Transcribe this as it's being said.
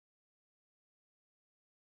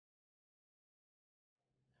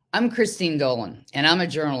I'm Christine Dolan, and I'm a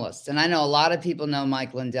journalist. And I know a lot of people know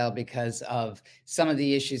Mike Lindell because of some of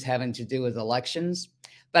the issues having to do with elections,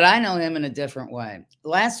 but I know him in a different way.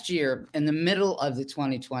 Last year, in the middle of the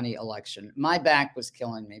 2020 election, my back was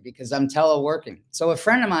killing me because I'm teleworking. So a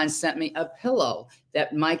friend of mine sent me a pillow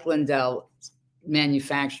that Mike Lindell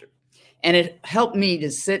manufactured, and it helped me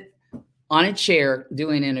to sit on a chair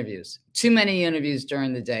doing interviews. Too many interviews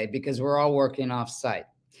during the day because we're all working off site.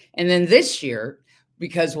 And then this year,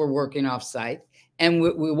 because we're working off site and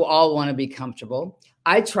we all want to be comfortable,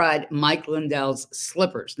 I tried Mike Lindell's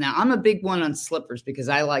slippers. Now, I'm a big one on slippers because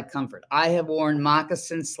I like comfort. I have worn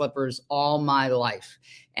moccasin slippers all my life.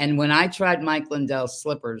 And when I tried Mike Lindell's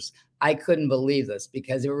slippers, I couldn't believe this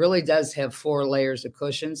because it really does have 4 layers of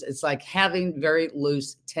cushions. It's like having very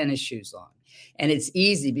loose tennis shoes on. And it's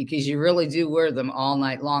easy because you really do wear them all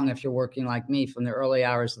night long if you're working like me from the early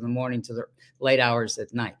hours of the morning to the late hours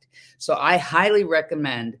at night. So I highly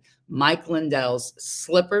recommend Mike Lindell's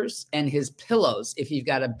slippers and his pillows if you've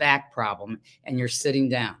got a back problem and you're sitting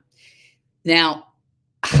down. Now,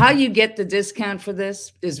 how you get the discount for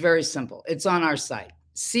this is very simple. It's on our site.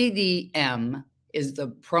 CDM is the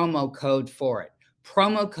promo code for it.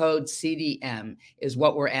 Promo code CDM is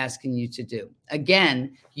what we're asking you to do.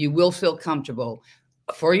 Again, you will feel comfortable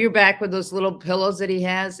for your back with those little pillows that he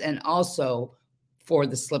has, and also for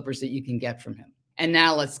the slippers that you can get from him. And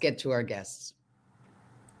now let's get to our guests.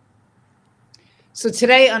 So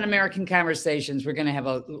today on American Conversations, we're going to have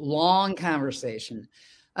a long conversation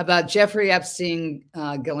about Jeffrey Epstein,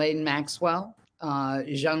 Ghislaine Maxwell,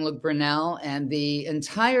 Jean-Luc Brunel, and the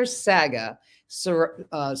entire saga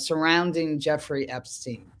surrounding Jeffrey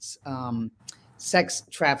Epstein's sex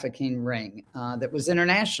trafficking ring that was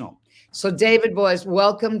international. So David Boies,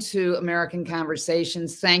 welcome to American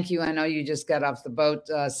Conversations. Thank you. I know you just got off the boat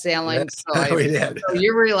sailing. Yes, we did. So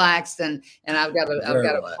you're relaxed, and I've got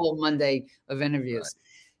a full Monday of interviews.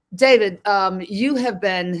 Right. David, you have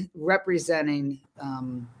been representing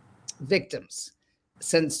victims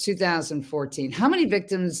since 2014. How many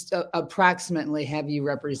victims approximately have you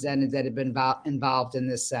represented that have been involved in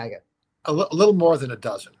this saga? A little more than a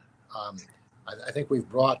dozen. I think we've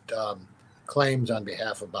brought claims on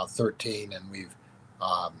behalf of about 13, and we've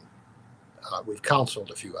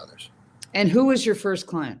counseled a few others. And who was your first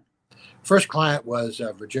client? First client was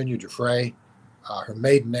Virginia Giuffre. Her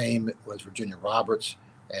maiden name was Virginia Roberts,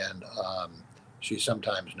 and she's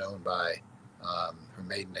sometimes known by her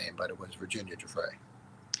maiden name, but it was Virginia Giuffre.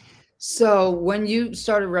 So when you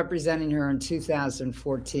started representing her in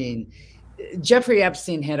 2014, Jeffrey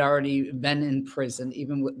Epstein had already been in prison,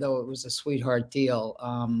 even though it was a sweetheart deal,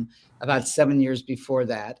 about 7 years before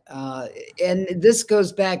that. And this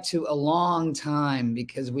goes back to a long time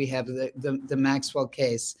because we have the Maxwell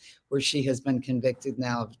case where she has been convicted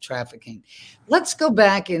now of trafficking. Let's go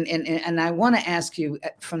back and I want to ask you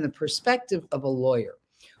from the perspective of a lawyer.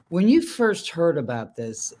 When you first heard about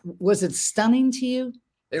this, was it stunning to you?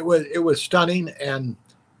 It was stunning, and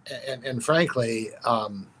frankly,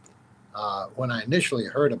 when I initially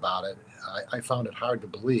heard about it, I found it hard to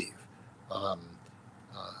believe. Hard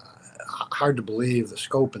to believe the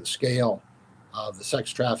scope and scale of the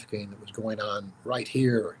sex trafficking that was going on right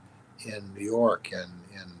here in New York and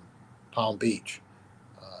in Palm Beach.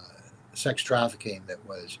 Sex trafficking that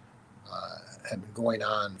had been going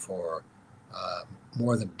on for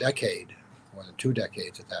more than a decade, more than 2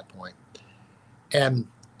 decades at that point. And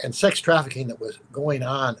sex trafficking that was going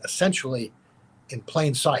on essentially in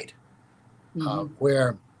plain sight,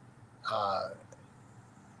 where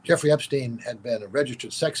Jeffrey Epstein had been a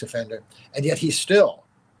registered sex offender, and yet he still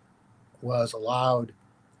was allowed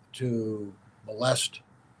to molest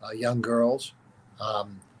young girls.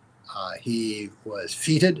 He was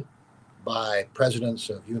feted by presidents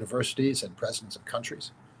of universities and presidents of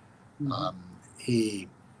countries. He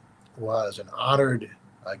was an honored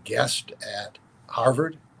guest at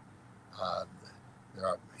Harvard. There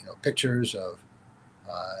are pictures of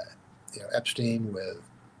Epstein with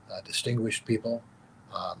distinguished people.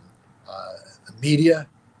 The media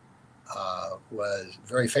was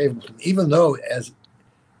very favorable to him, even though, as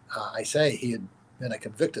I say, he had been a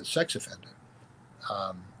convicted sex offender.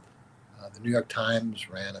 The New York Times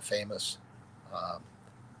ran a famous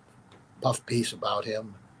puff piece about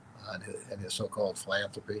him and his so-called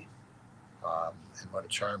philanthropy, and what a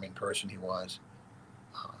charming person he was.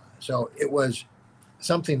 So it was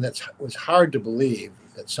something that was hard to believe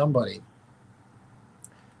that somebody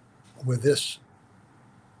with this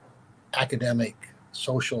academic,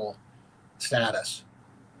 social status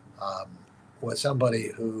was somebody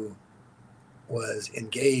who was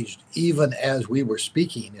engaged, even as we were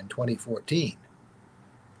speaking in 2014,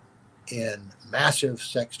 in massive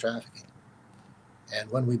sex trafficking. And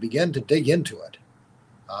when we began to dig into it,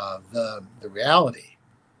 the reality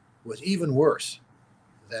was even worse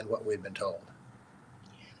than what we'd been told.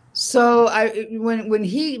 So when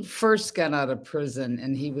he first got out of prison,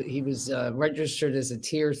 and he was registered as a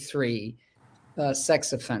tier 3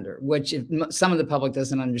 sex offender, which some of the public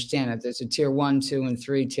doesn't understand it. There's a tier 1, 2, and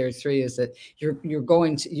 3. Tier 3 is that you're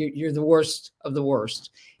the worst of the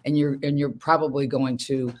worst, and you're probably going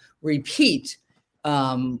to repeat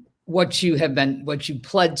what you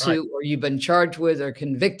pled to, right, or you've been charged with or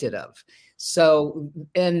convicted of. So,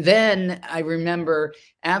 and then I remember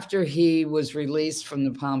after he was released from the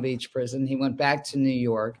Palm Beach prison, he went back to New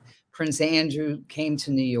York. Prince Andrew came to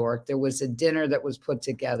New York. There was a dinner that was put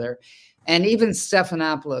together. And even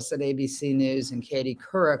Stephanopoulos at ABC News and Katie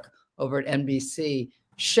Couric over at NBC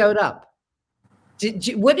showed up.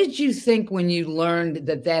 What did you think when you learned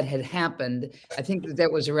that had happened? I think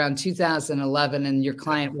that was around 2011, and your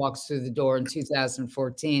client walks through the door in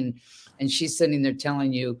 2014, and she's sitting there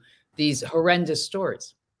telling you these horrendous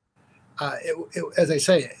stories. As I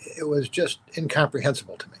say, it was just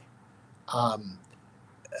incomprehensible to me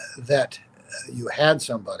that you had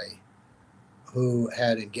somebody who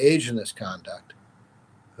had engaged in this conduct,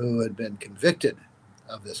 who had been convicted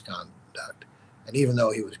of this conduct, and even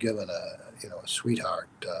though he was given a sweetheart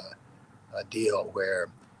deal where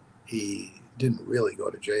he didn't really go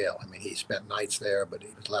to jail. I mean, he spent nights there, but he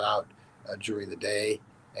was let out during the day,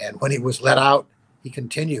 and when he was let out, he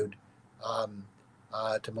continued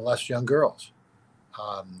to molest young girls.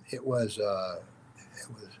 It was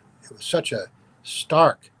such a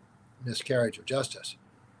stark miscarriage of justice.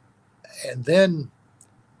 And then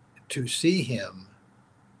to see him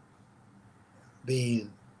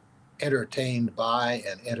being entertained by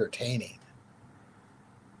and entertaining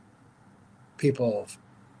people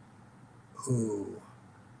who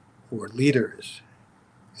were leaders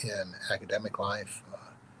in academic life,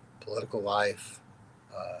 political life,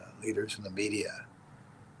 leaders in the media,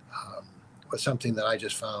 was something that I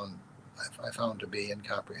just found to be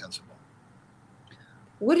incomprehensible.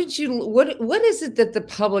 What is it that the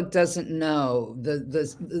public doesn't know?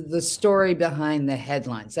 The story behind the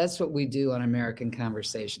headlines. That's what we do on American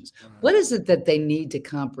Conversations. What is it that they need to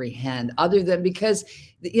comprehend, other than, because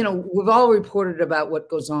we've all reported about what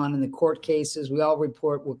goes on in the court cases. We all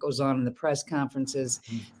report what goes on in the press conferences.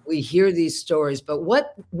 We hear these stories, but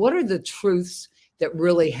what are the truths that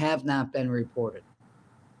really have not been reported?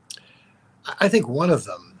 I think one of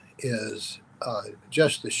them is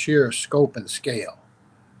just the sheer scope and scale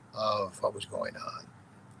of what was going on.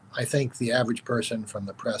 I think the average person from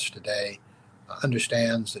the press today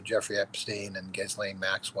understands that Jeffrey Epstein and Ghislaine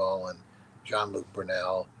Maxwell and Jean-Luc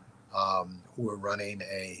Brunel were running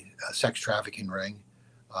a sex trafficking ring,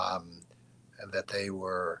 and that they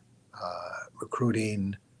were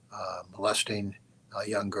recruiting, molesting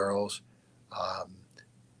young girls.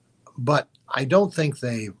 But I don't think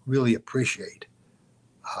they really appreciate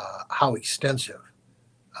how extensive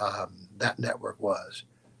that network was.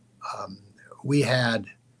 We had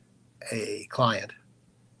a client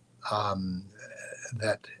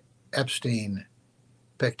that Epstein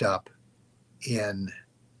picked up in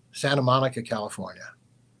Santa Monica, California,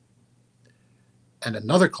 and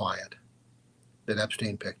another client that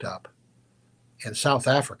Epstein picked up in South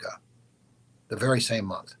Africa the very same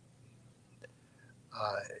month.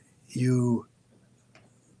 You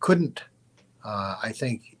couldn't, I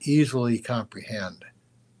think, easily comprehend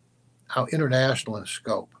how international in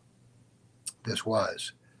scope this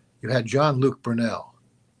was. You had Jean-Luc Brunel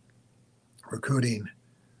recruiting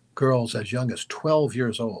girls as young as 12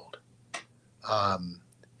 years old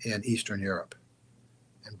in Eastern Europe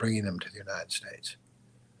and bringing them to the United States,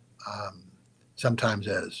 sometimes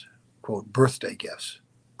as, quote, birthday gifts,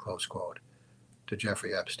 close quote, to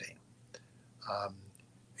Jeffrey Epstein.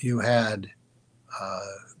 You had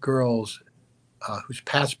girls whose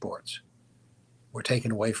passports were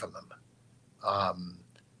taken away from them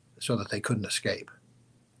so that they couldn't escape.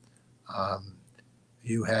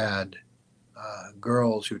 You had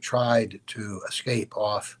girls who tried to escape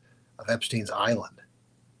off of Epstein's island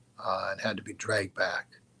and had to be dragged back.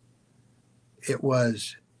 It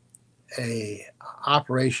was a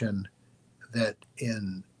operation that,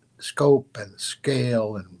 in scope and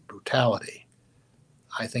scale and brutality,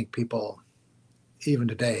 I think people, even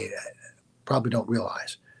today, probably don't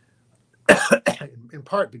realize, in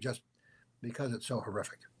part just because it's so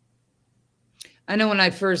horrific. I know when I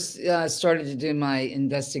first started to do my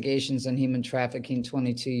investigations on human trafficking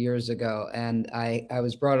 22 years ago, and I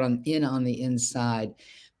was brought in on the inside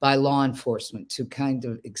by law enforcement to kind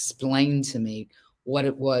of explain to me what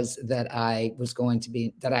it was that I was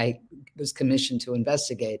commissioned to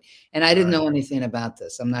investigate. And I didn't Right. know anything about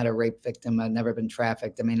this. I'm not a rape victim. I've never been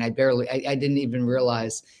trafficked. I mean, I didn't even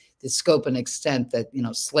realize the scope and extent that,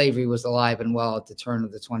 slavery was alive and well at the turn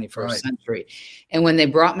of the 21st Right. century. And when they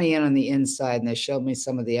brought me in on the inside and they showed me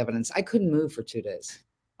some of the evidence, I couldn't move for 2 days.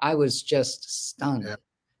 I was just stunned Yeah.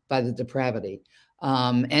 by the depravity,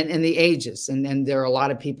 and the ages. And there are a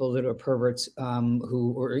lot of people that are perverts,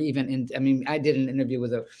 who were even in. I mean, I did an interview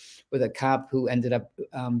with a cop who ended up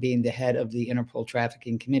being the head of the Interpol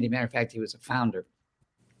Trafficking Committee. Matter of fact, he was a founder,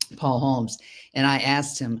 Paul Holmes. And I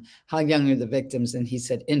asked him, how young are the victims? And he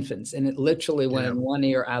said infants. And it literally went Yeah. in one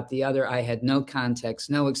ear, out the other. I had no context,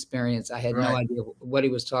 no experience. I had no Right. idea what he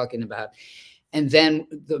was talking about. And then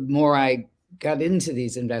the more I got into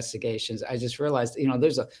these investigations, I just realized,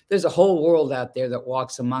 there's a whole world out there that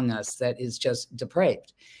walks among us that is just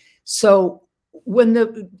depraved. So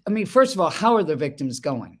first of all, how are the victims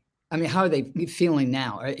going? I mean, how are they feeling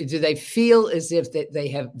now? Do they feel as if that they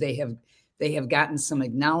have gotten some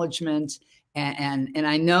acknowledgement? And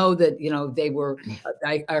I know that, they were,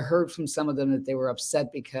 I heard from some of them that they were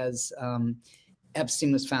upset because,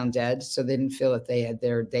 Epstein was found dead, so they didn't feel that they had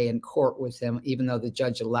their day in court with him, even though the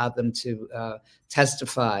judge allowed them to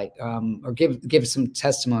testify, or give some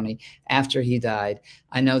testimony after he died.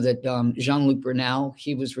 I know that Jean-Luc Brunel,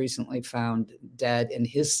 he was recently found dead in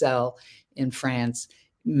his cell in France.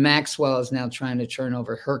 Maxwell is now trying to turn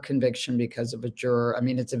over her conviction because of a juror. I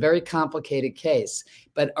mean, it's a very complicated case,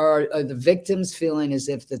 but are the victims feeling as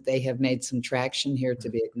if that they have made some traction here to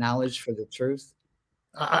be acknowledged for the truth?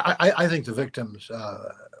 I think the victims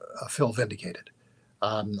feel vindicated.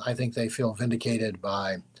 I think they feel vindicated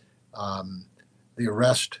by the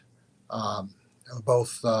arrest of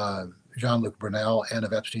both Jean-Luc Brunel and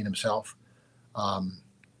of Epstein himself.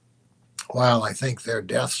 While I think their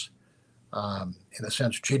deaths, in a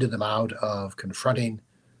sense, cheated them out of confronting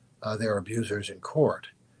their abusers in court,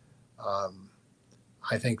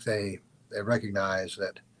 I think they recognize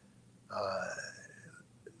that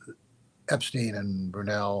Epstein and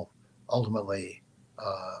Brunel ultimately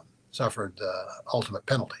suffered the ultimate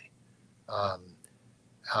penalty. Um,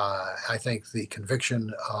 I think the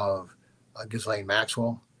conviction of Ghislaine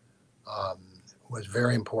Maxwell um, was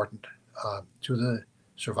very important to the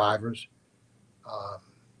survivors, um,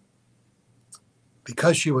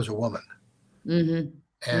 because she was a woman, Mm-hmm.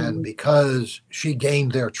 and Mm-hmm. because she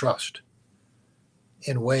gained their trust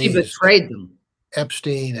in She ways that betrayed them.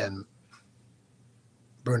 Epstein and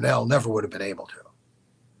Brunel never would have been able to.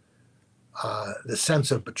 The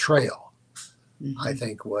sense of betrayal, I Mm-hmm.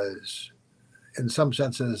 think, was in some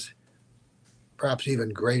senses perhaps even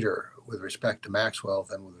greater with respect to Maxwell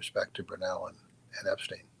than with respect to Brunel and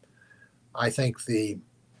Epstein. I think the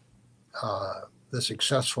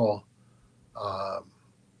successful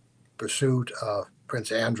pursuit of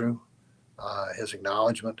Prince Andrew, his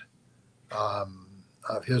acknowledgement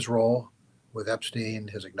of his role with Epstein,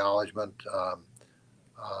 his acknowledgement um,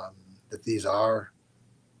 that these are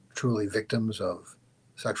truly victims of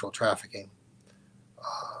sexual trafficking,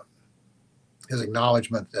 uh, his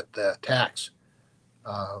acknowledgement that the attacks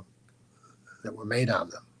uh, that were made on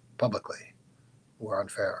them publicly were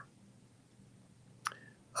unfair.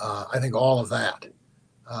 I think all of that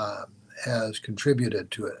has contributed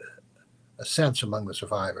to a sense among the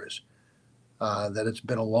survivors that it's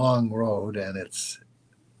been a long road and it's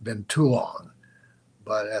been too long,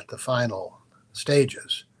 but at the final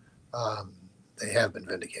stages, um, they have been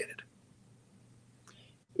vindicated.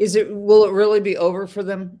 Will it really be over for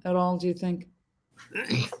them at all, do you think?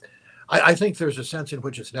 I think there's a sense in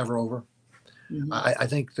which it's never over. Mm-hmm. I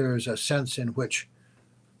think there's a sense in which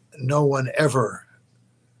no one ever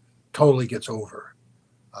totally gets over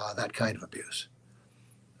that kind of abuse.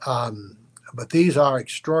 Um, but these are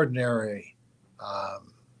extraordinary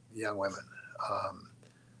young women, um,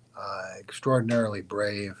 extraordinarily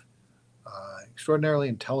brave, extraordinarily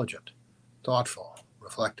intelligent, thoughtful,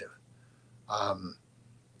 reflective. Um,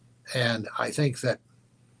 and I think that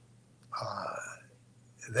uh,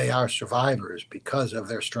 they are survivors because of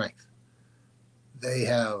their strength. They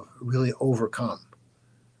have really overcome.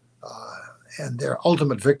 And their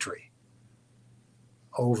ultimate victory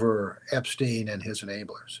over Epstein and his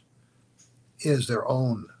enablers is their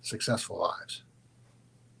own successful lives.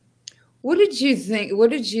 What did you think? What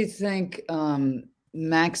did you think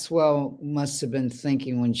Maxwell must have been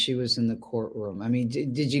thinking when she was in the courtroom? I mean,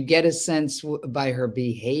 did you get a sense by her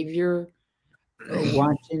behavior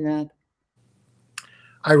watching that?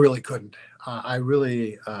 I really couldn't. I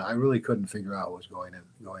really couldn't figure out what was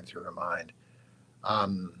going through her mind.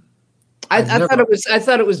 Um, I've never. I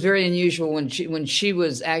thought it was very unusual when she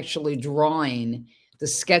was actually drawing the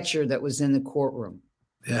sketcher that was in the courtroom.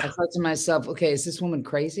 I Yeah, thought to myself, okay, is this woman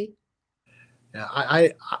crazy? yeah.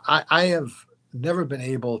 I have never been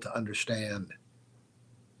able to understand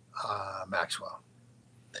Maxwell.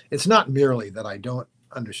 It's not merely that I don't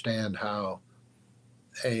understand how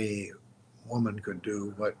a woman could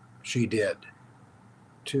do what she did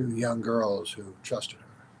to young girls who trusted her.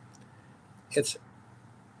 It's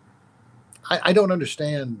I don't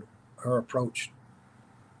understand her approach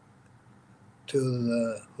to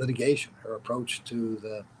the litigation, her approach to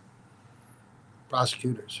the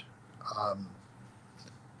prosecutors. Um,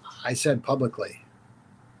 I said publicly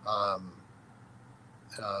um,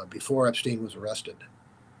 before Epstein was arrested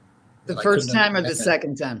The that I first couldn't time or the understand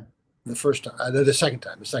second time? the first time, the second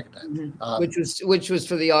time, Mhm. Um, Which was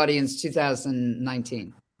for the audience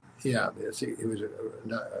 2019. yeah, he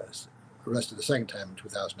was arrested the second time in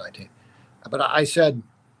 2019. But I said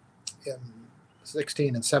in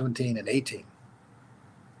 16 and 17 and 18,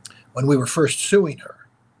 when we were first suing her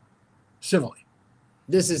civilly,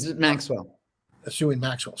 This is Maxwell. suing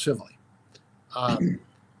Maxwell civilly,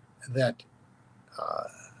 that uh,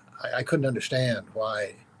 I couldn't understand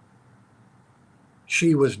why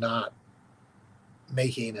she was not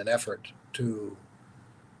making an effort to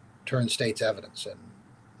turn state's evidence and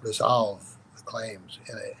resolve the claims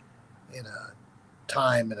in a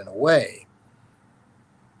time and in a way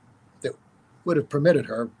that would have permitted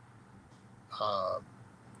her uh,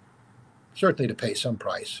 certainly to pay some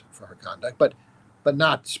price for her conduct, but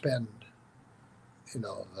not spend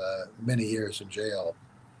the many years in jail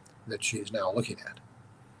that she's now looking at.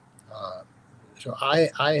 Uh, so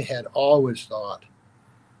I had always thought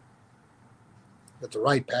that the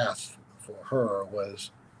right path for her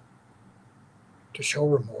was to show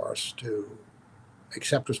remorse, to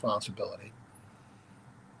accept responsibility,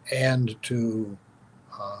 and to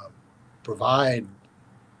uh, provide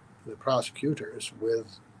the prosecutors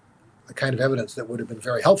with the kind of evidence that would have been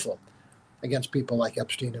very helpful against people like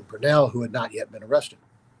Epstein and Brunel, who had not yet been arrested.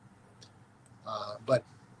 But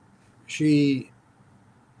she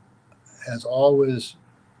has always,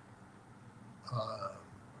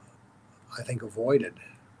 I think, avoided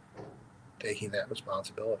taking that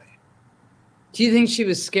responsibility. Do you think she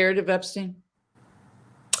was scared of Epstein?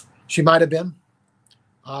 She might have been.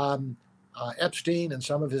 Epstein and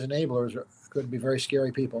some of his enablers could be very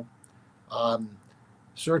scary people.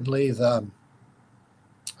 Certainly,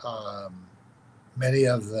 many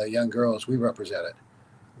of the young girls we represented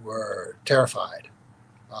were terrified.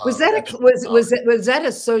 Was that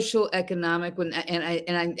a social economic one?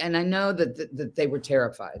 And I know that they were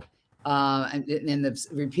terrified, and they've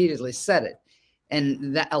repeatedly said it.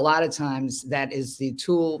 And that a lot of times that is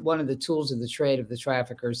one of the tools of the trade of the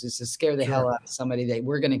traffickers is to scare the hell out of somebody.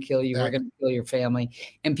 We're going to kill you. Exactly. We're going to kill your family,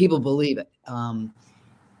 and people believe it, and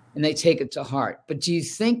they take it to heart. But do you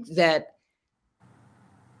think that?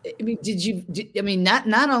 I mean,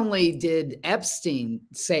 not only did Epstein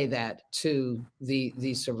say that to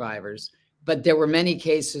the survivors, but there were many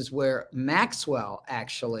cases where Maxwell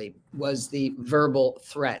actually was the verbal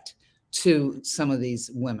threat to some of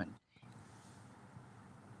these women.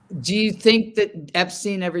 Do you think that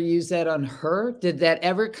Epstein ever used that on her? Did that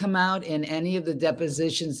ever come out in any of the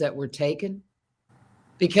depositions that were taken?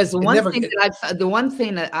 Because the one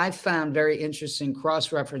thing that I found very interesting,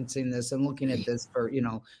 cross-referencing this and looking at this for,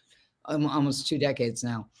 almost 2 decades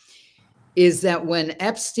now, is that when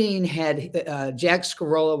Epstein had Jack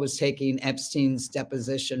Scarola was taking Epstein's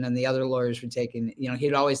deposition and the other lawyers were taking,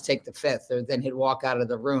 he'd always take the fifth, or then he'd walk out of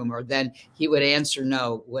the room, or then he would answer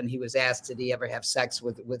no when he was asked, did he ever have sex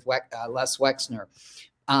with Les Wexner?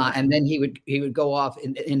 And then he would go off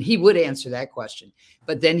and he would answer that question,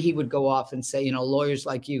 but then he would go off and say, lawyers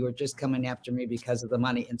like you are just coming after me because of the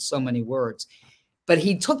money, in so many words. But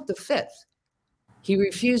he took the fifth. He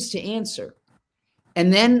refused to answer.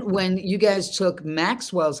 And then when you guys took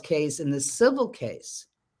Maxwell's case in the civil case,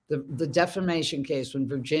 the defamation case, when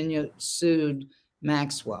Virginia sued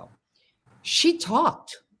Maxwell, she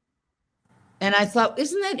talked. And I thought,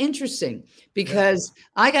 isn't that interesting? Because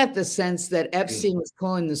I got the sense that Epstein was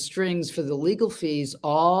pulling the strings for the legal fees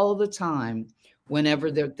all the time whenever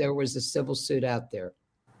there was a civil suit out there.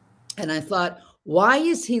 And I thought, why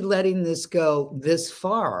is he letting this go this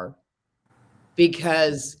far?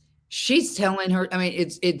 Because she's telling her,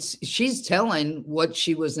 she's telling what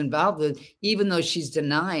she was involved with, even though she's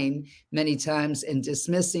denying many times and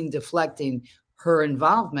dismissing, deflecting her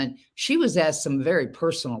involvement. She was asked some very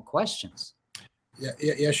personal questions.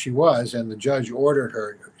 Yes, she was. And the judge ordered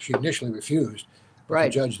her. She initially refused. But the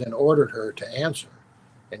judge then ordered her to answer.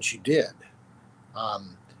 And she did.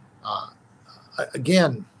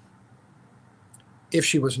 again, if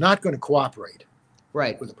she was not going to cooperate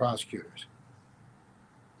with the prosecutors,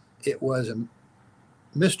 it was a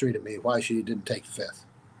mystery to me why she didn't take the fifth.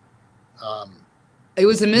 It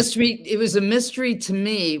was a mystery. It was a mystery to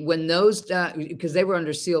me when those because they were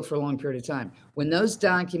under seal for a long period of time. When those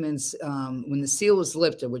documents, when the seal was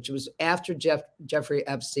lifted, which was after Jeffrey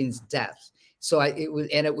Epstein's death. So it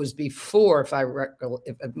was before,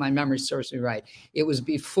 if my memory serves me right, it was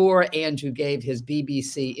before Andrew gave his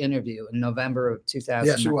BBC interview in November of 2000.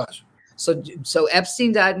 Yes, it was. So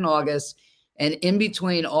Epstein died in August. And in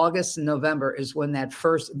between August and November is when that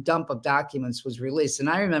first dump of documents was released. And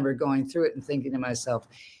I remember going through it and thinking to myself,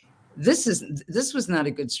 this was not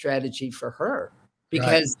a good strategy for her,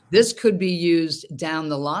 because this could be used down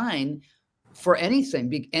the line for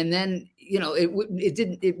anything. And then,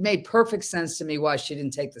 it made perfect sense to me why she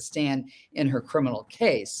didn't take the stand in her criminal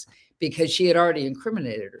case, because she had already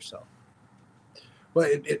incriminated herself. Well,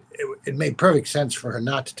 it made perfect sense for her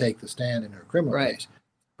not to take the stand in her criminal case.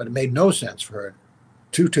 But it made no sense for her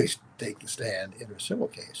to take the stand in her civil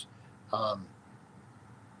case.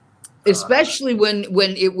 Especially when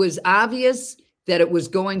it was obvious that it was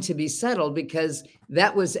going to be settled, because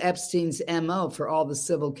that was Epstein's MO for all the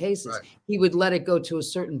civil cases. He would let it go to a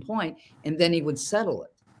certain point and then he would settle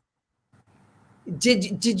it.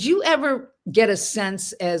 Did you ever get a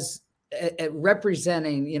sense, as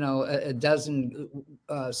representing, a dozen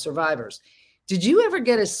survivors, did you ever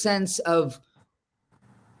get a sense of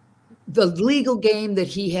the legal game that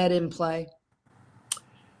he had in play?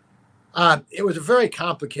 It was a very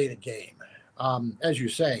complicated game. As you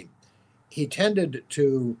say, he tended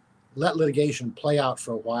to let litigation play out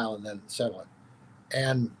for a while and then settle it.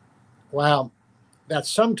 And while that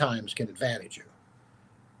sometimes can advantage you,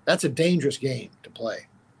 that's a dangerous game to play.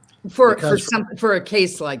 For a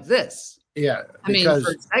case like this. Yeah. Because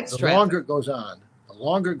the longer it goes on,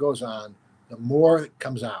 the more it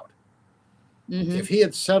comes out. Mm-hmm. If he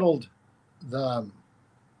had settled the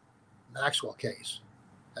Maxwell case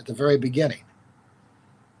at the very beginning,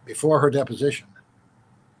 before her deposition,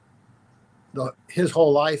 his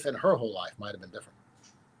whole life and her whole life might have been different.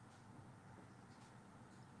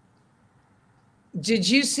 Did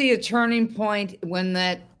you see a turning point when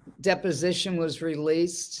that deposition was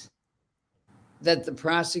released, that the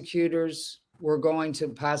prosecutors were going to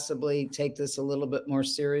possibly take this a little bit more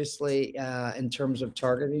seriously in terms of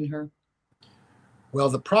targeting her? Well,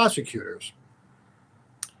 the prosecutors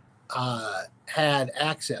had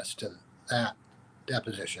access to that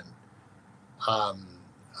deposition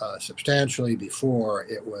substantially before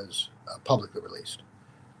it was publicly released.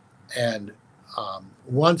 And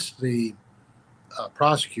once the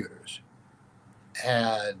prosecutors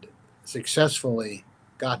had successfully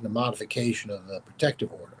gotten a modification of the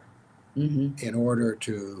protective order in order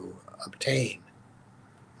to obtain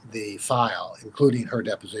the file, including her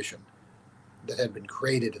deposition, that had been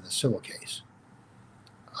created in the civil case,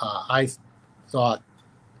 I thought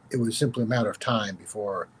it was simply a matter of time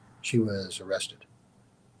before she was arrested.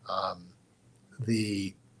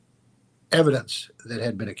 The evidence that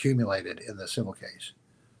had been accumulated in the civil case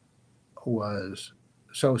was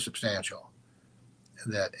so substantial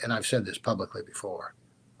that, and I've said this publicly before,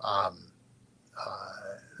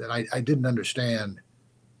 that I didn't understand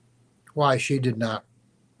why she did not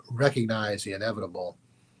recognize the inevitable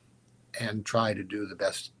and try to do the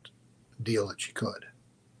best deal that she could.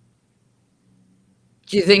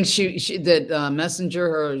 Do you think that Messenger,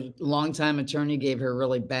 her longtime attorney, gave her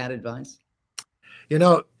really bad advice?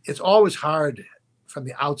 It's always hard from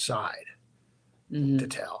the outside to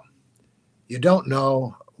tell. You don't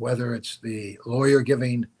know whether it's the lawyer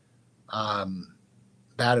giving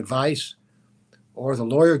bad advice or the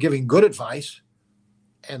lawyer giving good advice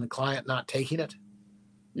and the client not taking it,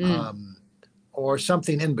 or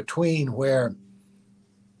something in between where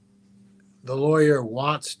the lawyer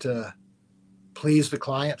wants to please the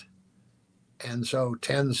client and so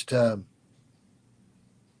tends to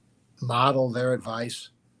model their advice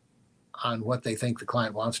on what they think the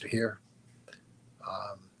client wants to hear.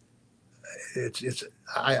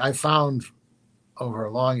 I found over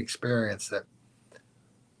a long experience that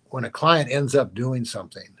when a client ends up doing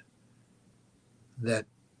something that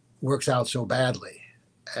works out so badly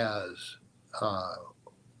as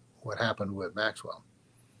what happened with Maxwell,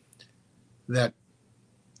 that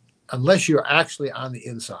unless you're actually on the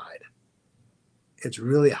inside, it's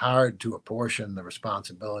really hard to apportion the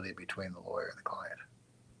responsibility between the lawyer and the client.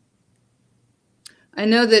 I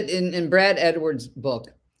know that in Brad Edwards' book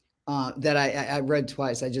that I read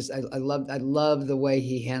twice, I love the way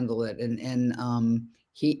he handled it, and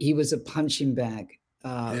he was a punching bag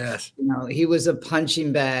Yes. He was a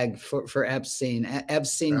punching bag for Epstein.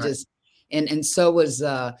 Epstein Right. just, and so was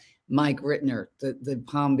Mike Rittner, the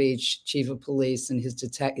Palm Beach chief of police, and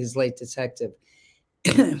his late detective.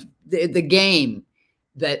 the game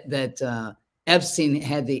that Epstein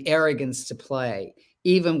had the arrogance to play,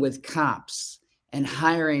 even with cops, and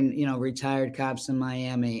hiring retired cops in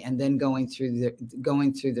Miami, and then going through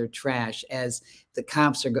their trash as the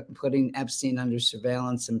cops are putting Epstein under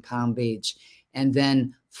surveillance in Palm Beach, and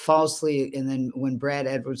then when Brad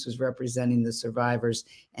Edwards was representing the survivors,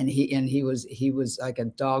 and he was like a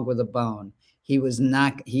dog with a bone. He was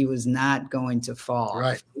not going to fall.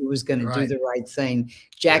 Right. He was going to do Right. the right thing.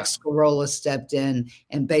 Jack Scarola stepped in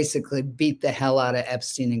and basically beat the hell out of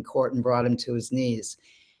Epstein in court and brought him to his knees.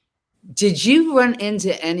 Did you run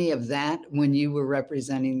into any of that when you were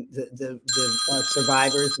representing the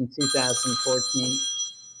survivors in 2014?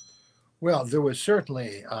 Well, there were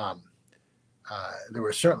certainly a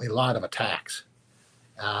lot of attacks,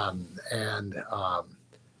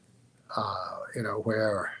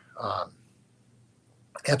 where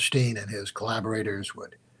Epstein and his collaborators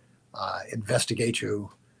would investigate you,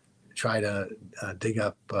 try to dig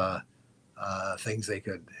up things they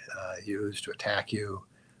could use to attack you,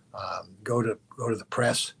 go to the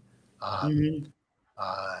press.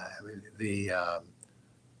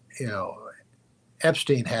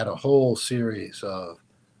 Epstein had a whole series of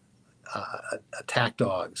attack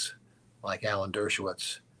dogs, like Alan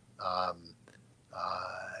Dershowitz.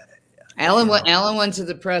 Alan went to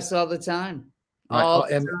the press all the time. All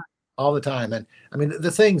the time. And I mean,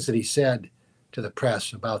 the things that he said to the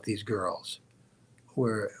press about these girls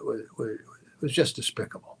was just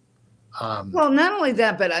despicable. Well, not only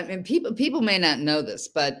that, but I mean, people may not know this,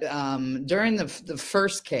 but during the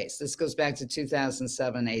first case, this goes back to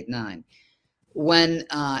 2007, 8, 9, when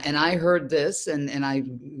and I heard this, and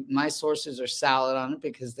my sources are solid on it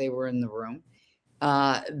because they were in the room,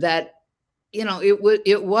 that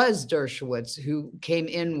it was Dershowitz who came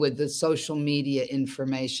in with the social media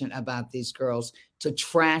information about these girls to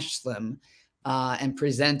trash them and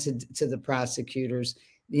presented to the prosecutors.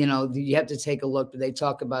 You have to take a look. They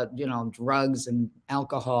talk about, drugs and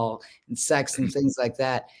alcohol and sex and things like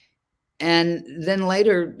that. And then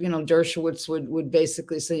later, Dershowitz would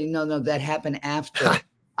basically say, no, that happened after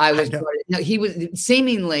I was part of, he was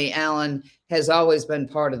seemingly, Alan has always been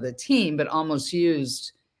part of the team, but almost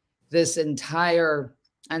used this entire,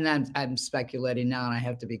 and I'm speculating now, and I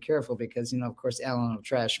have to be careful because, of course, Alan will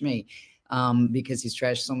trash me because he's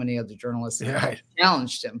trashed so many other journalists that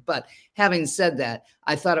challenged him. But having said that,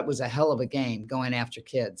 I thought it was a hell of a game going after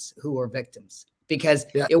kids who were victims, because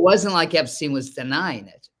it wasn't like Epstein was denying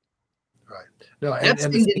it. Right. No,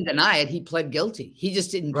 Epstein didn't deny it. He pled guilty. He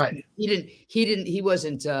just didn't. Right. He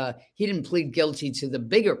didn't plead guilty to the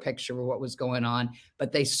bigger picture of what was going on.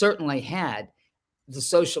 But they certainly had the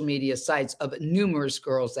social media sites of numerous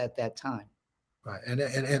girls at that time. Right. And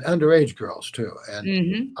underage girls too.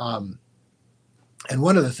 And and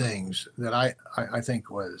one of the things that I think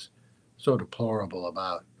was so deplorable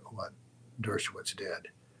about what Dershowitz did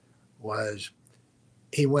was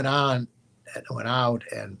he went out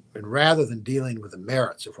and rather than dealing with the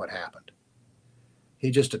merits of what happened,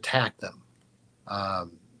 he just attacked them.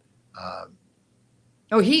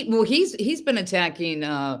 He's been attacking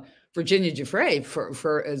Virginia Giuffre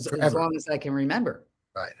for as long as I can remember.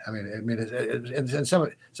 Right. I mean, and some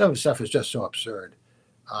of the stuff is just so absurd.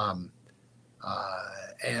 And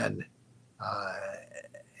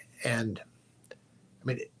I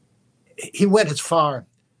mean, he went as far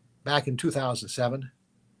back in 2007.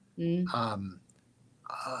 And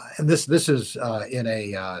this is in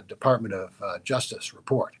a Department of Justice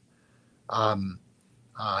report.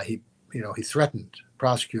 He threatened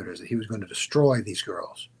prosecutors that he was going to destroy these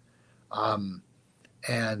girls.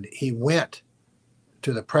 And he went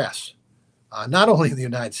to the press, not only in the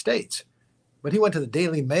United States, but he went to the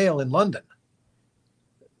Daily Mail in London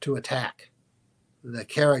to attack the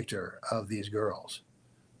character of these girls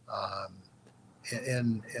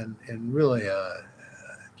in really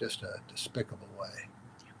just a despicable way.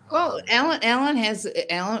 Well, Alan is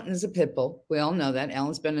a pit bull. We all know that.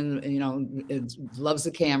 Alan's been in, loves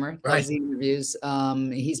the camera, loves the interviews.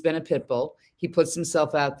 He's been a pit bull. He puts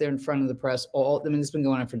himself out there in front of the press. It's been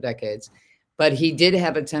going on for decades. But he did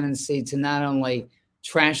have a tendency to not only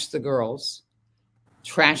trash the girls,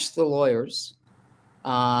 trash the lawyers.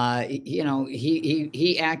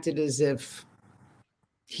 He acted as if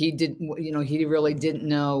he really didn't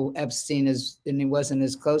know Epstein and he wasn't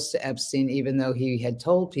as close to Epstein, even though he had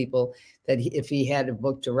told people that if he had a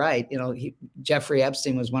book to write, Jeffrey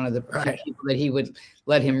Epstein was one of the people that he would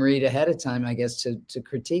let him read ahead of time, I guess, to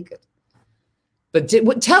critique it. But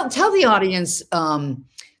tell the audience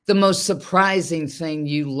the most surprising thing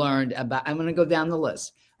you learned about. I'm going to go down the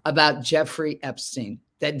list about Jeffrey Epstein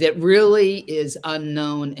that really is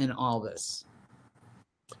unknown in all this.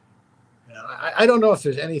 I don't know if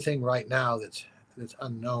there's anything right now that's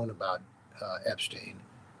unknown about Epstein,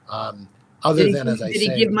 other than, as I say, did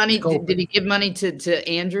he give money to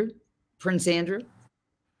Andrew, Prince Andrew?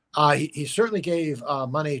 He certainly gave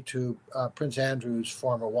money to Prince Andrew's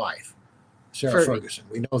former wife, Sarah Ferguson.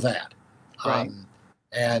 We know that, right?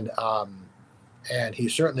 And he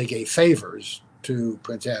certainly gave favors to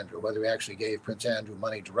Prince Andrew. Whether he actually gave Prince Andrew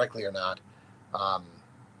money directly or not,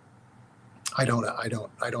 I don't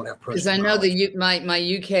have personal. Because I know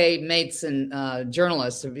my UK mates and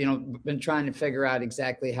journalists have been trying to figure out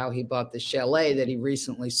exactly how he bought the chalet that he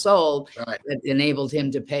recently sold, right, that enabled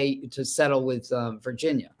him to settle with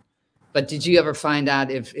Virginia. But did you ever find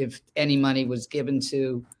out if any money was given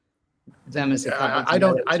to them as a couple? I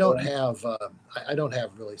don't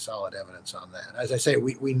have really solid evidence on that. As I say,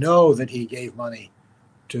 we know that he gave money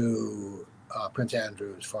to Prince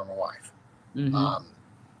Andrew's former wife, mm-hmm.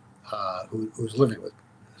 Who's living with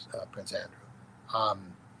Prince Andrew.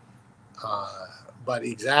 But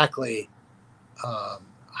exactly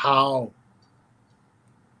how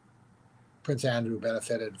Prince Andrew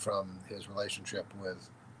benefited from his relationship with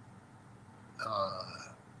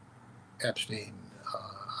Epstein,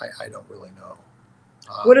 I don't really know.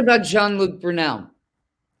 What about Jean-Luc Brunel?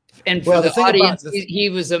 And for the audience, he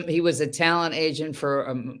was a talent agent for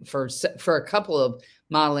a couple of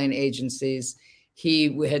modeling agencies.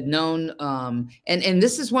 He had known, and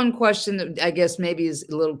this is one question that I guess maybe is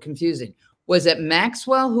a little confusing. Was it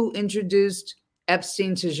Maxwell who introduced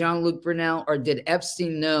Epstein to Jean-Luc Brunel, or did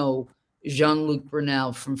Epstein know Jean-Luc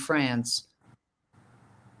Brunel from France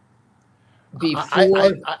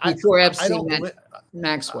before Epstein met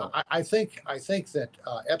Maxwell? I think that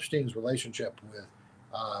Epstein's relationship with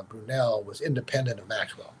Brunel was independent of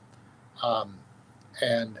Maxwell,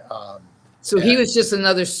 so he was just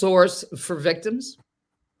another source for victims.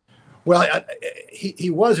 Well, he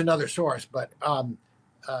was another source, but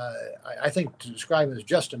I think to describe him as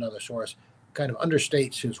just another source kind of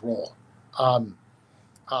understates his role.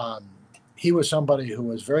 He was somebody who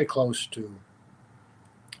was very close to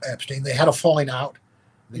Epstein. They had a falling out.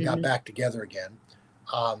 They mm-hmm. got back together again.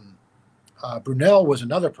 Brunel was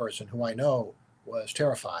another person who I know was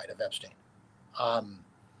terrified of Epstein. I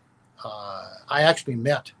actually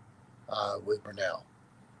met with Brunel.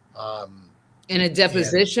 In a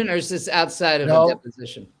deposition, or is this outside of a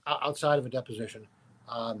deposition? Outside of a deposition.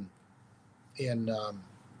 In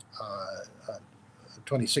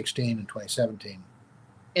 2016 and 2017.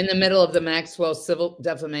 In the middle of the Maxwell civil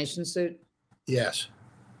defamation suit? Yes.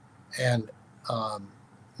 And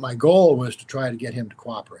my goal was to try to get him to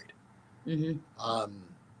cooperate. Mm-hmm.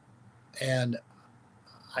 And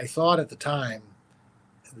I thought at the time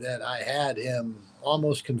that I had him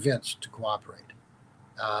almost convinced to cooperate,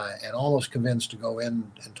 and almost convinced to go in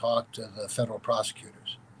and talk to the federal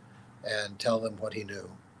prosecutors and tell them what he knew.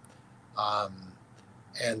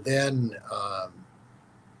 And then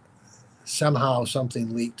somehow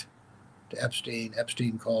something leaked to Epstein.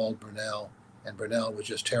 Epstein called Brunel, and Brunel was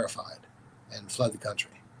just terrified and fled the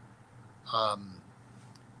country.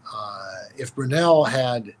 If Brunel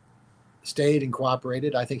had stayed and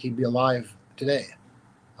cooperated, I think he'd be alive today.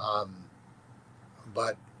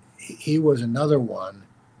 But he was another one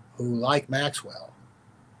who, like Maxwell,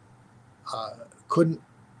 couldn't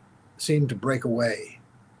seem to break away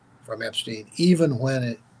from Epstein, even when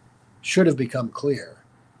it should have become clear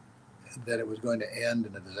that it was going to end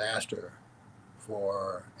in a disaster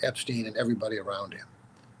for Epstein and everybody around him.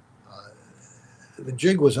 The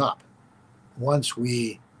jig was up once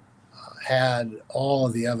we had all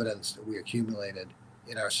of the evidence that we accumulated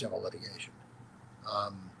in our civil litigation.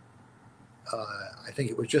 I think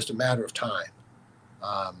it was just a matter of time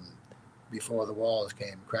before the walls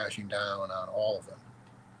came crashing down on all of them.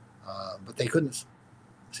 But they couldn't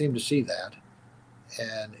seem to see that.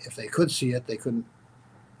 And if they could see it, they couldn't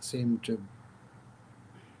seem to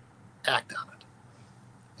act on it.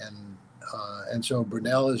 And so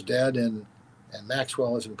Brunel is dead and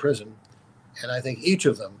Maxwell is in prison. And I think each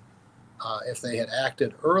of them, if they had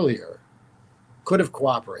acted earlier, could have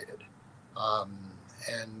cooperated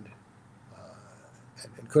and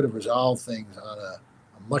could have resolved things on a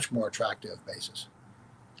much more attractive basis.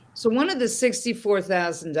 So one of the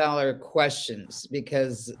 $64,000 questions,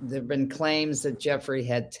 because there have been claims that Jeffrey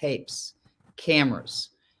had tapes,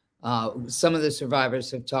 cameras. Some of the survivors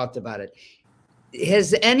have talked about it.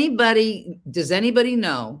 Does anybody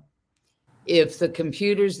know if the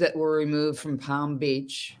computers that were removed from Palm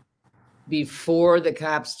Beach before the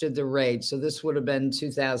cops did the raid. So this would have been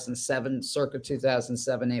 2007, circa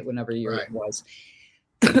 2007, 8, whenever year it was.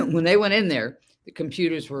 When they went in there, the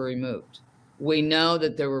computers were removed. We know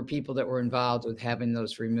that there were people that were involved with having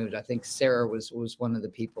those removed. I think Sarah was one of the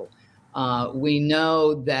people. We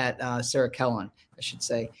know that Sarah Kellen, I should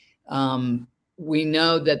say. We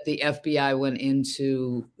know that the FBI went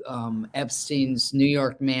into Epstein's New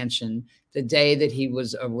York mansion the day that he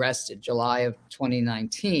was arrested, July of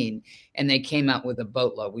 2019, and they came out with a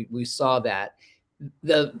boatload. We saw that.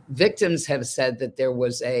 The victims have said that there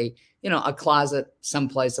was a closet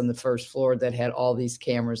someplace on the first floor that had all these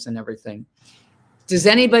cameras and everything. Does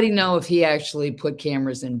anybody know if he actually put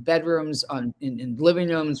cameras in bedrooms, in living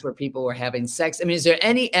rooms where people were having sex? I mean, is there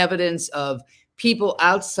any evidence of people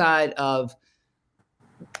outside of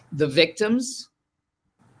the victims,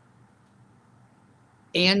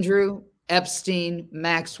 Andrew, Epstein,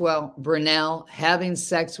 Maxwell, Brunel, having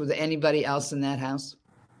sex with anybody else in that house?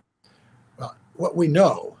 Well, what we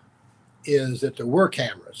know is that there were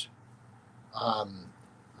cameras,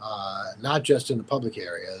 not just in the public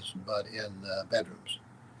areas, but in the bedrooms.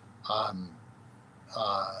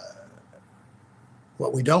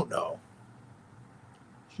 What we don't know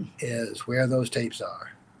is where those tapes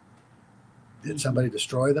are. Did somebody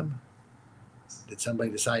destroy them? Did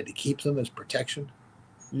somebody decide to keep them as protection?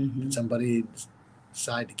 Mm-hmm. Did somebody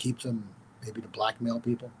decide to keep them maybe to blackmail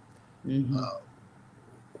people? Mm-hmm.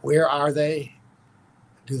 Where are they?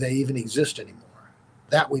 Do they even exist anymore?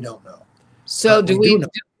 That we don't know. So do we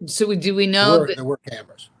know that there were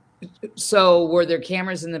cameras? So were there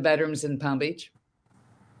cameras in the bedrooms in Palm Beach?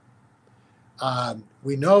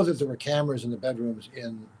 We know that there were cameras in the bedrooms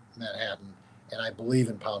in Manhattan, and I believe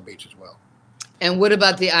in Palm Beach as well. And what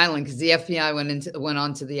about the island? Because the FBI went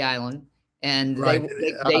onto the island, and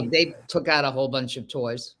they took out a whole bunch of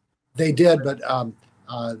toys. They did, but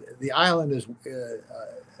the island is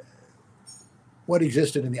what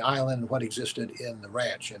existed in the island and what existed in the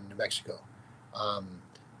ranch in New Mexico.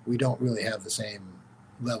 We don't really have the same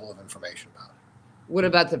level of information about it. What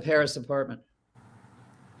about the Paris apartment?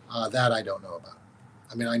 That I don't know about.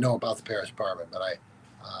 I mean, I know about the Paris apartment, but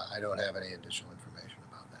I don't have any additional information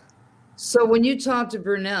about that. So when you talked to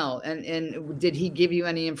Brunel, and did he give you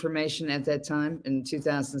any information at that time in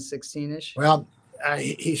 2016-ish? Well,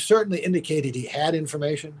 he certainly indicated he had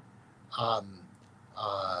information,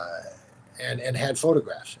 and had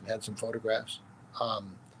photographs, and had some photographs.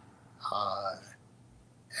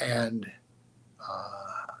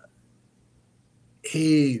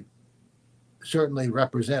 He certainly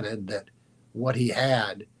represented that what he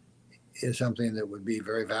had is something that would be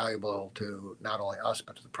very valuable to not only us,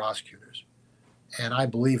 but to the prosecutors. And I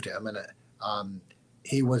believed him. And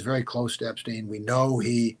he was very close to Epstein. We know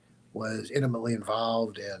he was intimately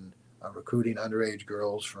involved in recruiting underage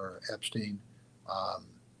girls for Epstein.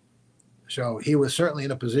 So he was certainly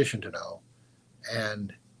in a position to know.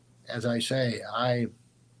 And as I say, I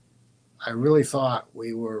really thought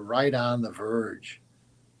we were right on the verge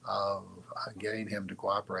of getting him to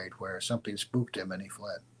cooperate, where something spooked him and he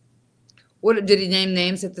fled. What did he name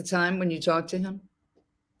names at the time when you talked to him?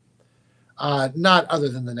 Not other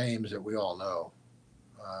than the names that we all know.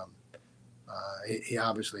 He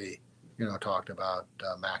obviously, talked about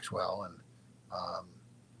Maxwell,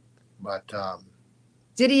 but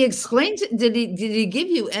did he explain? Did he give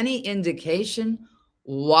you any indication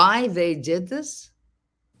why they did this?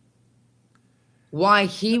 Why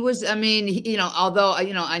he was? I mean, although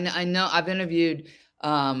I know I've interviewed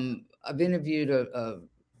a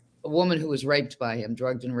woman who was raped by him,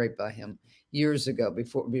 drugged and raped by him years ago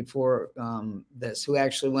before this, who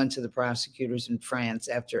actually went to the prosecutors in France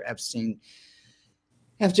after Epstein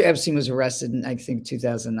was arrested in, I think,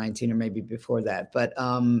 2019 or maybe before that. But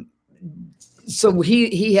so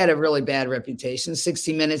he had a really bad reputation.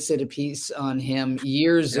 60 Minutes did a piece on him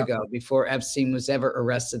years ago, before Epstein was ever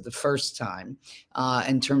arrested the first time,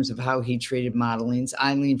 in terms of how he treated modeling.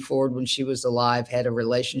 Eileen Ford, when she was alive, had a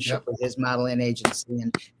relationship with his modeling agency,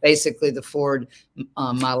 and basically the Ford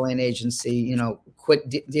modeling agency,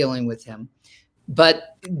 quit dealing with him.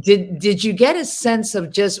 But did you get a sense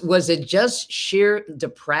of was it just sheer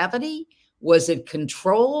depravity? Was it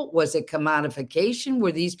control? Was it commodification?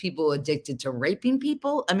 Were these people addicted to raping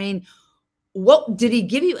people? I mean, what did he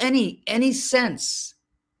give you any sense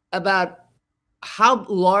about how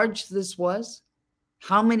large this was?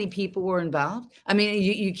 How many people were involved? I mean,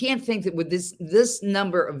 you can't think that with this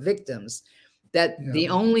number of victims, that the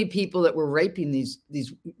only people that were raping these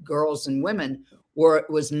girls and women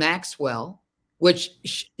was Maxwell, which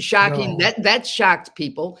shocking. No. That shocked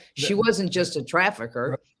people. She wasn't just a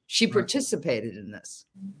trafficker. She participated in this.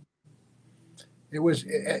 It was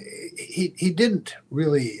he didn't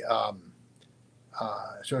really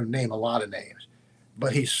sort of name a lot of names,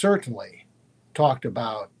 but he certainly talked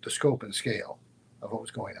about the scope and scale of what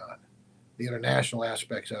was going on, the international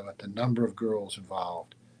aspects of it, the number of girls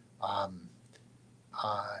involved,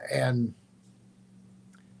 and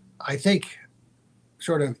I think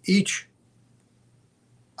sort of each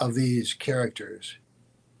of these characters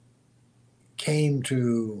came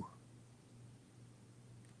to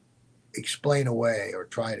explain away or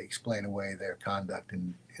try to explain away their conduct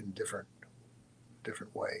in different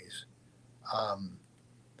ways.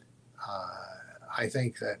 I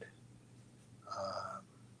think that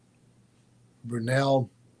Brunel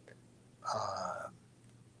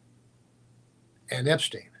and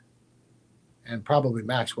Epstein, and probably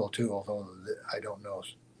Maxwell too, although I don't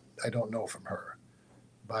know from her,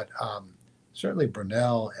 but certainly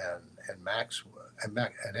Brunel and Maxwell and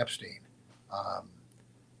Epstein,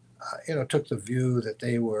 took the view that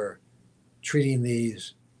they were treating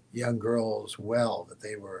these young girls well, that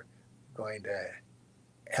they were going to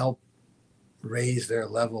help raise their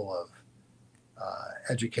level of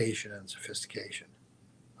education and sophistication.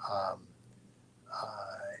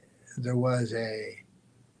 There was a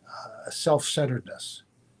self-centeredness,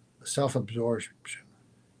 a self-absorption,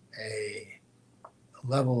 a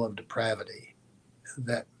level of depravity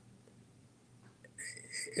that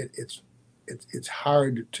it's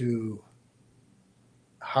hard to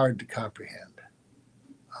comprehend.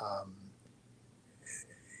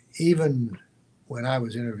 Even when I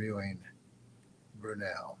was interviewing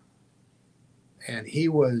Brunel, and he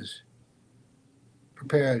was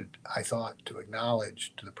prepared, I thought, to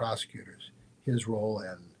acknowledge to the prosecutors his role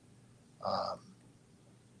and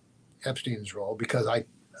Epstein's role, because I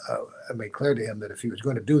made clear to him that if he was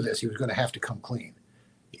going to do this, he was going to have to come clean.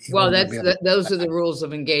 Well, those are the rules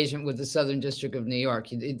of engagement with the Southern District of New York.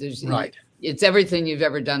 Right. It's everything you've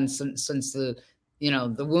ever done since the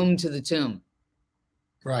womb to the tomb.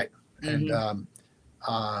 Right. Mm-hmm.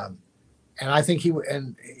 And I think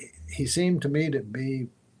he seemed to me to be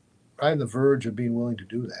right on the verge of being willing to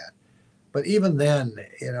do that. But even then,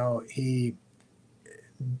 he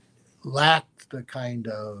lacked the kind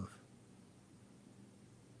of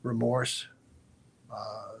remorse,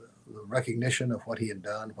 the recognition of what he had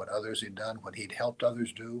done, what others had done, what he'd helped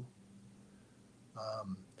others do.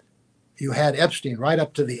 You had Epstein right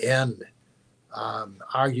up to the end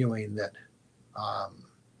arguing that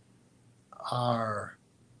our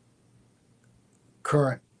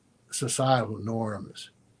current societal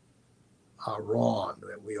norms are wrong,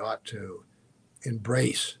 that we ought to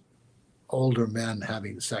embrace older men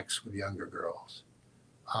having sex with younger girls.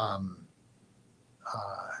 Alan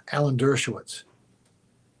Dershowitz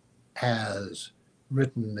has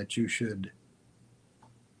written that you should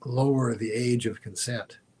lower the age of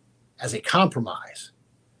consent as a compromise.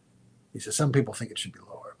 He says some people think it should be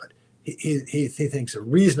lower, but he thinks a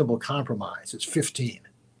reasonable compromise is 15,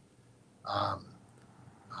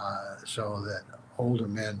 so that older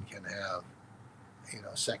men can have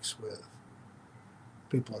sex with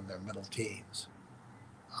people in their middle teens.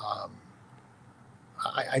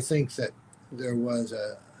 I think that there was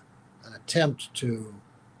an attempt to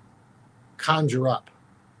conjure up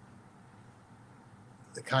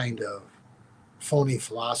the kind of phony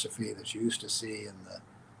philosophy that you used to see in the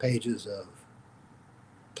pages of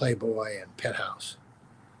Playboy and Penthouse.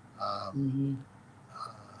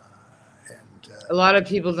 A lot of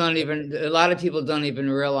people don't even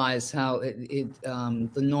realize how the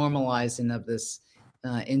normalizing of this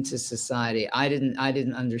into society. I didn't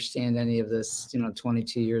understand any of this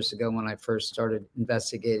 22 years ago when I first started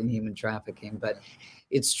investigating human trafficking, but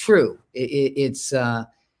it's true. It's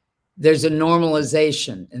there's a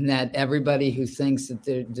normalization in that everybody who thinks that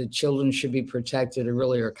the children should be protected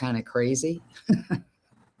are kind of crazy.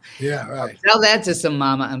 Yeah, right. Tell that to some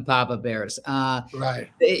mama and papa bears. Right.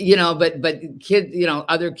 But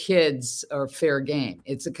other kids are fair game.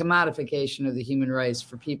 It's a commodification of the human race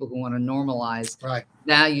for people who want to normalize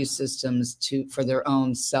value systems for their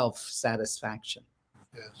own self-satisfaction.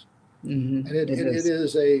 Yes. Mm-hmm. And it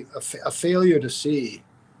is a failure to see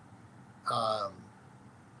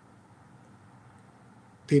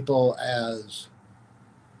people as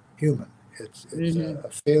human. It's a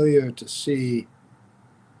failure to see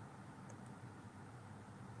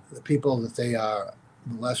the people that they are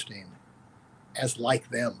molesting as like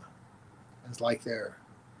them, as like their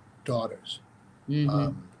daughters.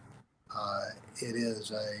 Mm-hmm. It is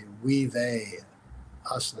a we, they,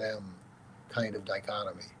 us, them kind of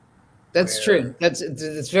dichotomy. That's true. That's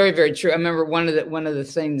very, very true. I remember one of the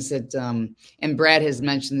things that, and Brad has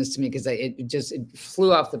mentioned this to me because it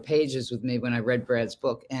flew off the pages with me when I read Brad's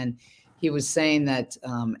book, and he was saying that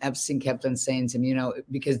Epstein kept on saying to him,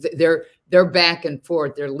 because their back and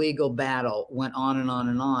forth, their legal battle went on and on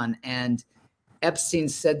and on. And Epstein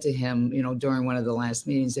said to him, during one of the last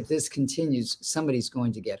meetings, if this continues, somebody's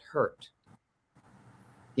going to get hurt.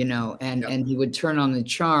 And he would turn on the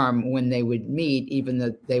charm when they would meet, even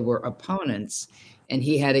though they were opponents, and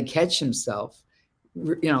he had to catch himself,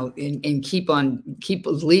 and keep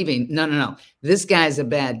believing, no, this guy's a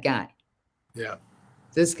bad guy. Yeah.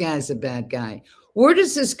 This guy's a bad guy. Where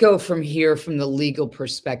does this go from here, from the legal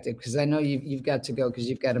perspective? Because I know you've got to go because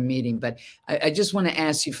you've got a meeting, but I just want to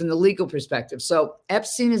ask you from the legal perspective. So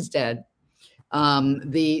Epstein is dead. My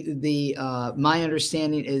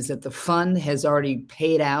understanding is that the fund has already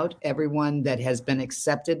paid out everyone that has been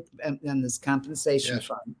accepted in this compensation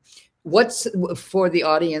fund. What's, for the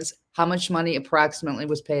audience, how much money approximately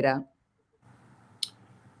was paid out?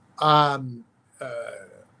 On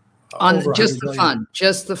just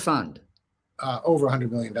the fund, over $100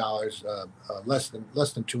 million, less than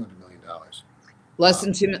 $200 million. Less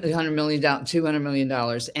than $200 million.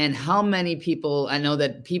 And how many people? I know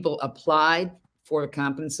that people applied for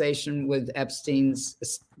compensation with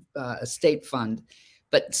Epstein's estate fund,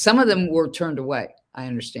 but some of them were turned away. I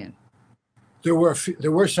understand. There were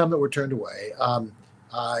some that were turned away.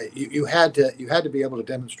 You had to be able to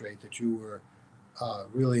demonstrate that you were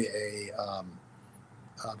really a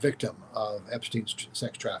victim of Epstein's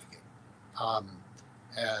sex trafficking. And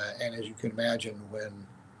as you can imagine, when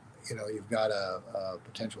you've got a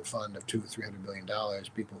potential fund of $200-300 million,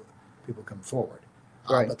 people come forward.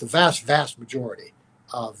 Right. But the vast majority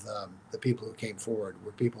of the people who came forward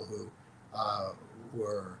were people who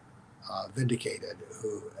were vindicated,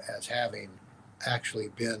 who as having actually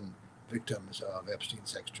been victims of Epstein's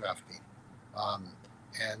sex trafficking, and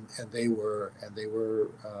they were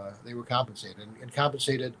compensated and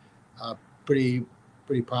compensated pretty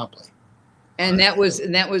promptly. And that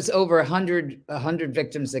was over 100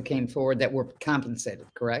 victims that came forward that were compensated,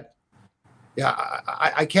 correct? Yeah,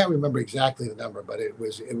 I can't remember exactly the number, but it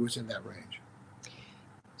was in that range.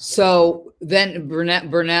 So then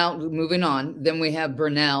Burnell, moving on, then we have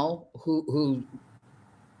Burnell who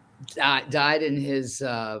died in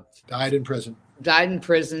prison. Died in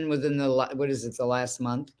prison within the last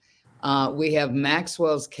month. We have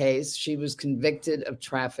Maxwell's case. She was convicted of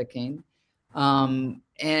trafficking. And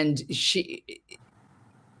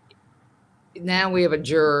now we have a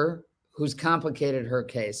juror who's complicated her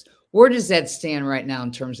case. Where does that stand right now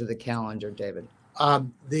in terms of the calendar, David? A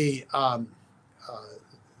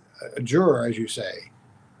juror, as you say,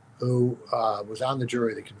 who was on the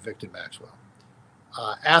jury that convicted Maxwell,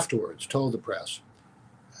 afterwards told the press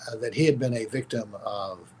that he had been a victim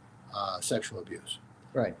of sexual abuse.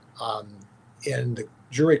 Right. In the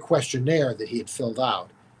jury questionnaire that he had filled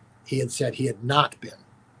out, he had said he had not been.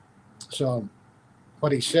 So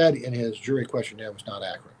what he said in his jury questionnaire was not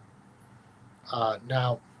accurate.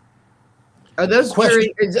 Now, are those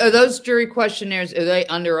jury questionnaires, are they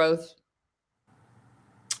under oath?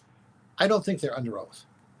 I don't think they're under oath.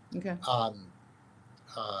 Okay.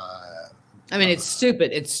 I mean, it's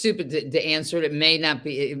stupid. It's stupid to answer it. It may not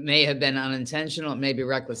be. It may have been unintentional. It may be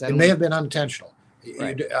reckless. It may have been unintentional.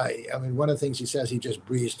 Right. I mean, one of the things he says, he just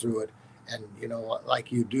breezed through it. And,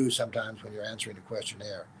 like you do sometimes when you're answering a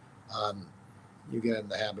questionnaire, you get in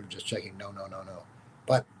the habit of just checking no.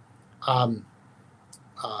 But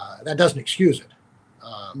that doesn't excuse it,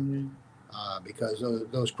 because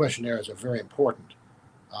those questionnaires are very important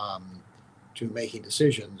to making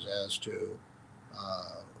decisions as to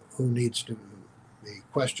who needs to be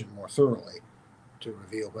questioned more thoroughly to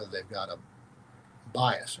reveal whether they've got a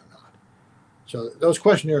bias or not. So those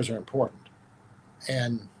questionnaires are important.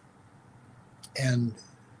 And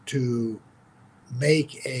to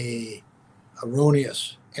make a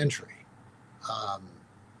erroneous entry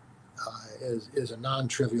is a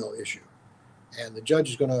non-trivial issue, and the judge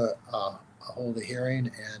is going to hold a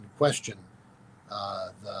hearing and question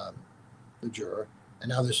the juror. And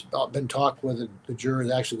now there's been talk whether the juror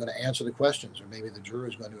is actually going to answer the questions, or maybe the juror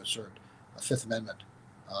is going to assert a Fifth Amendment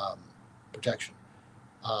protection.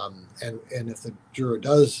 And if the juror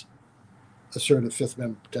does assert a Fifth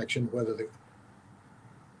Amendment protection, whether the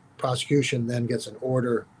prosecution then gets an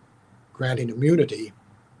order granting immunity,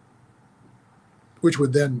 which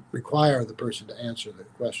would then require the person to answer the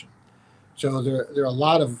question. So there are a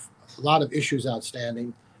lot of issues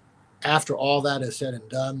outstanding. After all that is said and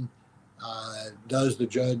done, does the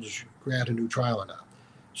judge grant a new trial or not?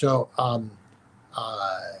 So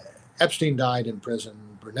Epstein died in prison.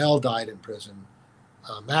 Burnell died in prison.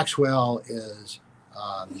 Maxwell is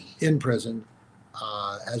in prison,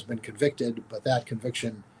 has been convicted, but that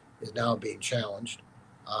conviction is now being challenged.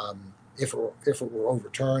 if it were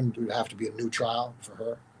overturned, it would have to be a new trial for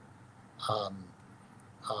her. Um,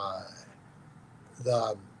 uh,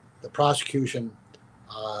 the prosecution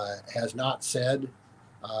has not said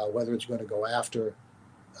whether it's going to go after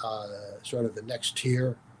sort of the next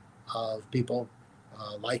tier of people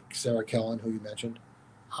like Sarah Kellen, who you mentioned.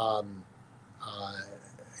 Um, uh,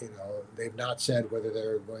 they've not said whether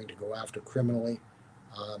they're going to go after criminally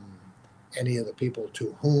um, any of the people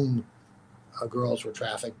to whom girls were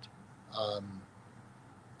trafficked.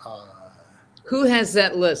 Who has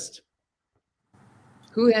that list?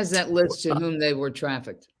 Who has that list to whom they were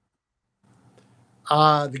trafficked?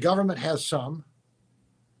 The government has some.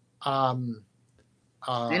 And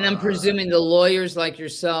I'm presuming the lawyers like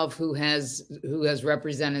yourself who has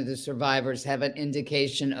represented the survivors have an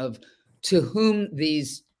indication of to whom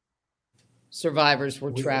these survivors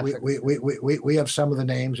were trafficked. We have some of the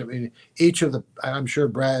names. I mean, each of the, I'm sure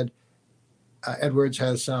Brad Edwards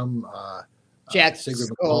has some. Jack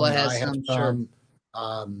Scola has some. Sure.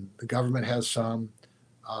 The government has some.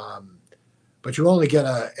 But you only get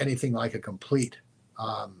anything like a complete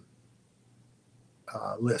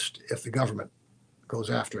list if the government goes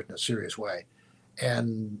after it in a serious way.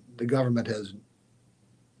 And the government has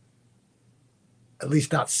at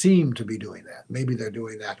least not seemed to be doing that. Maybe they're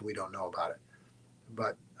doing that and we don't know about it.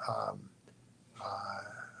 But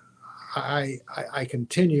I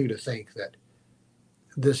continue to think that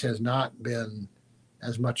this has not been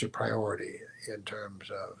as much a priority in terms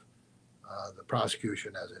of the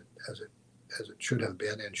prosecution as it should have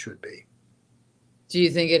been and should be. Do you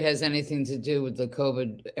think it has anything to do with the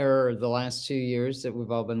COVID era of the last 2 years that we've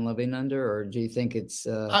all been living under, or do you think it's?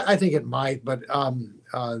 I think it might, but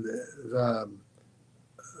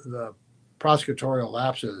the prosecutorial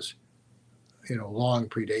lapses, long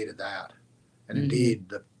predated that, and indeed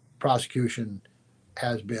the prosecution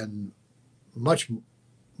has been much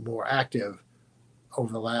more active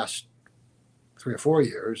over the last 3 or 4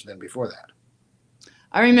 years than before that.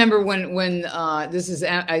 I remember when this is,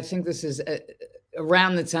 I think this is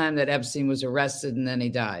around the time that Epstein was arrested and then he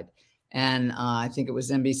died. And I think it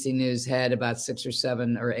was NBC News had about 6 or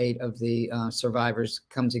 7 or 8 of the survivors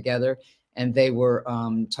come together, and they were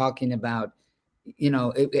talking about,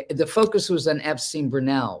 the focus was on Epstein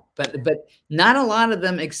Brunel, but not a lot of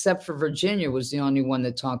them, except for Virginia, was the only one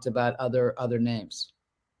that talked about other names.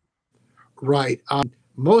 Right.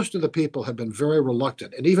 Most of the people have been very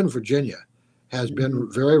reluctant, and even Virginia has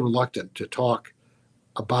been very reluctant to talk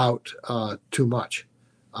about too much.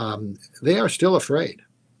 They are still afraid.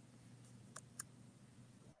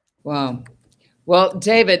 Wow. Well,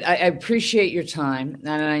 David, I appreciate your time,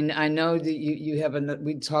 and I know that you haven't.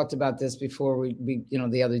 We talked about this before. We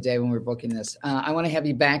the other day when we were booking this. I want to have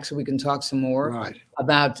you back so we can talk some more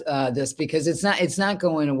about this, because it's not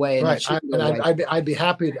going away. Right. I'd be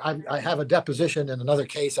happy. I have a deposition in another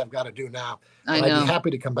case I've got to do now. I know. I'd be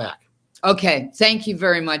happy to come back. Okay. Thank you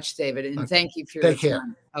very much, David, and thank you for your time. Take care.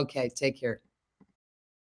 Okay. Take care.